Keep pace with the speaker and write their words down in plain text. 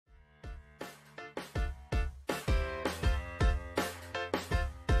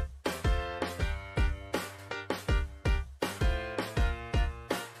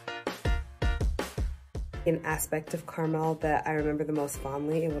An aspect of Carmel that I remember the most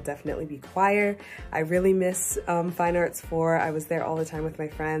fondly, it will definitely be choir. I really miss Fine Arts 4. I was there all the time with my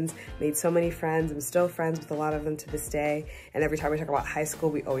friends, made so many friends. I'm still friends with a lot of them to this day. And every time we talk about high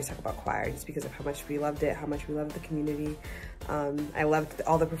school, we always talk about choir just because of how much we loved it, how much we loved the community. I loved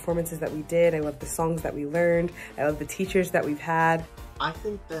all the performances that we did. I loved the songs that we learned. I love the teachers that we've had. I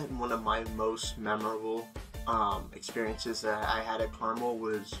think that one of my most memorable experiences that I had at Carmel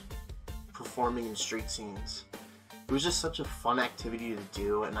was performing in street scenes. It was just such a fun activity to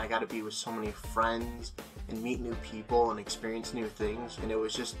do, and I got to be with so many friends and meet new people and experience new things, and it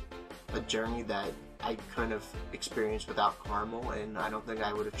was just a journey that I couldn't have experienced without Carmel, and I don't think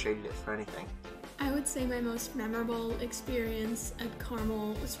I would have traded it for anything. I would say my most memorable experience at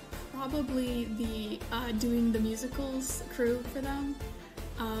Carmel was probably the doing the musicals crew for them.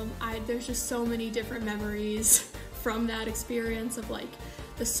 There's just so many different memories from that experience of like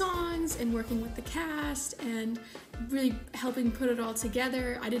the songs and working with the cast and really helping put it all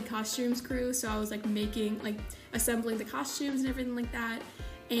together. I did costumes crew, so I was like assembling the costumes and everything like that.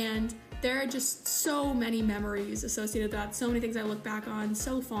 And there are just so many memories associated with that, so many things I look back on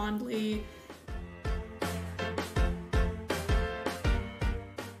so fondly.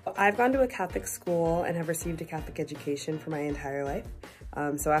 I've gone to a Catholic school and have received a Catholic education for my entire life.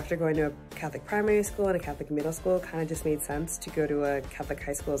 So after going to a Catholic primary school and a Catholic middle school, it kind of just made sense to go to a Catholic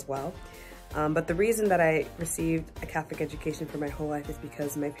high school as well. But the reason that I received a Catholic education for my whole life is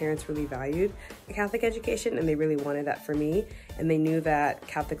because my parents really valued a Catholic education and they really wanted that for me. And they knew that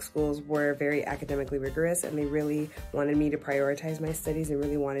Catholic schools were very academically rigorous and they really wanted me to prioritize my studies and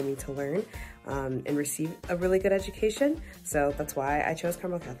really wanted me to learn and receive a really good education. So that's why I chose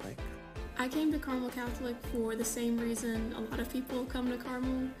Carmel Catholic. I came to Carmel Catholic for the same reason a lot of people come to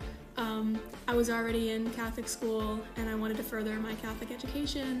Carmel. I was already in Catholic school and I wanted to further my Catholic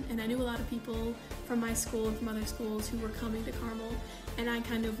education, and I knew a lot of people from my school and from other schools who were coming to Carmel, and I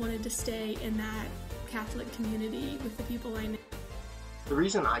kind of wanted to stay in that Catholic community with the people I knew. The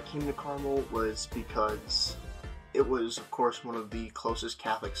reason I came to Carmel was because it was, of course, one of the closest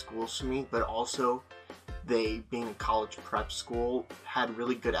Catholic schools to me, but also they, being a college prep school, had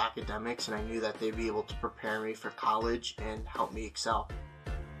really good academics, and I knew that they'd be able to prepare me for college and help me excel.